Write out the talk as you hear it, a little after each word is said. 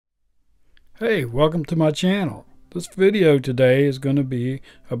Hey, welcome to my channel. This video today is going to be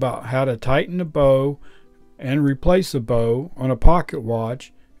about how to tighten the bow and replace the bow on a pocket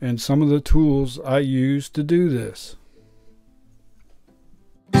watch and some of the tools I use to do this.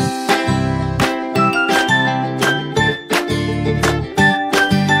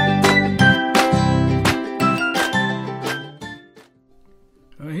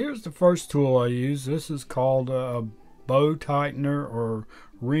 Here's the first tool I use. This is called a bow tightener or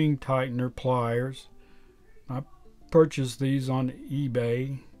ring tightener pliers. I purchased these on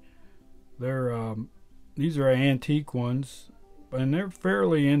eBay. These are antique ones, and they're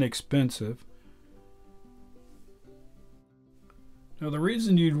fairly inexpensive. Now, the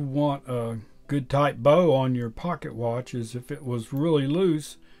reason you'd want a good tight bow on your pocket watch is if it was really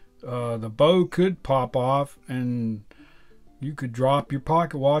loose, the bow could pop off and you could drop your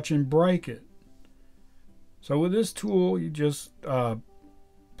pocket watch and break it. So with this tool, you just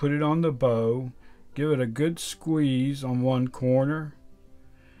put it on the bow, give it a good squeeze on one corner.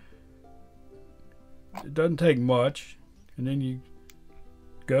 It doesn't take much, and then you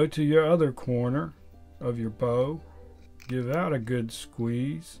go to your other corner of your bow, give that a good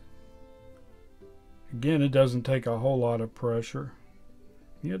squeeze. Again, it doesn't take a whole lot of pressure.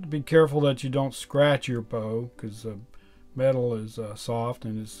 You have to be careful that you don't scratch your bow because the metal is soft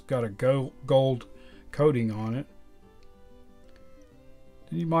and it's got a gold coating on it.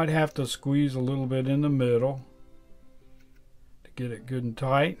 You might have to squeeze a little bit in the middle to get it good and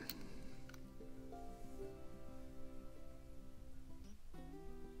tight.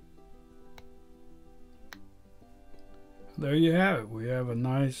 There you have it. We have a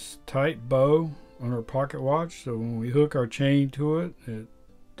nice tight bow on our pocket watch, so when we hook our chain to it, it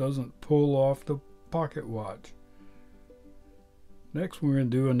doesn't pull off the pocket watch. Next, we're going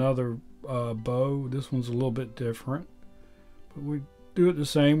to do another bow. This one's a little bit different, but we do it the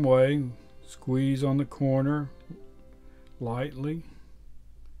same way. Squeeze on the corner lightly.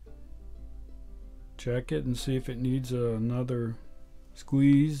 Check it and see if it needs another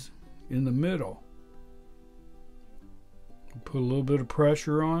squeeze in the middle. Put a little bit of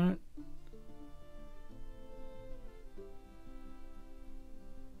pressure on it.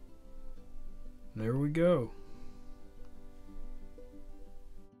 There we go.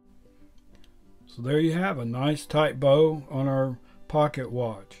 So there you have a nice tight bow on our pocket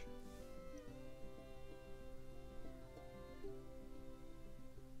watch.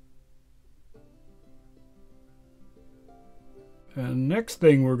 And next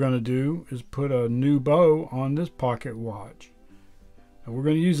thing we're going to do is put a new bow on this pocket watch. And we're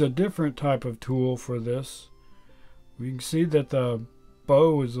going to use a different type of tool for this. We can see that the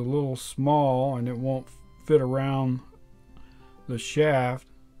bow is a little small and it won't fit around the shaft.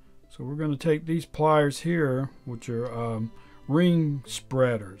 So we're going to take these pliers here, which are ring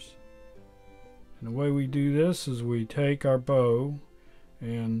spreaders. And the way we do this is we take our bow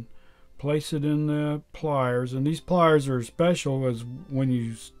and place it in the pliers. And these pliers are special as when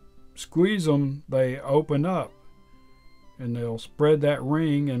you squeeze them, they open up. And they'll spread that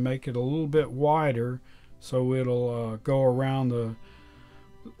ring and make it a little bit wider so it'll go around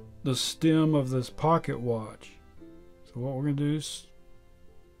the stem of this pocket watch. So what we're going to do is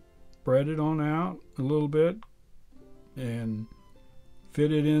spread it on out a little bit and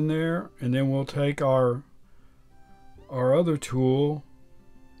fit it in there, and then we'll take our other tool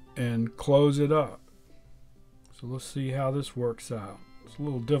and close it up. So let's see how this works out. It's a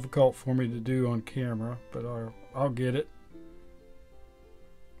little difficult for me to do on camera, but I'll get it.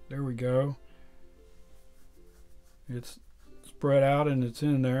 There we go. It's spread out and it's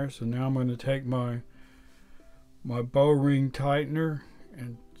in there. So now I'm going to take my bow ring tightener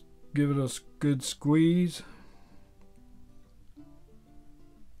and give it a good squeeze.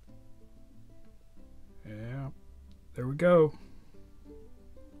 Yeah, there we go.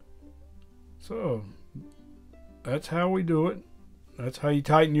 So that's how we do it. That's how you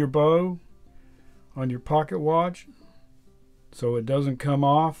tighten your bow on your pocket watch so it doesn't come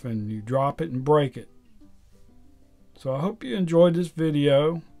off and you drop it and break it. So I hope you enjoyed this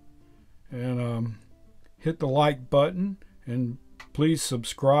video, and hit the like button and please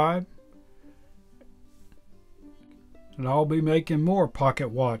subscribe, and I'll be making more pocket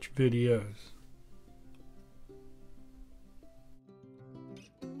watch videos.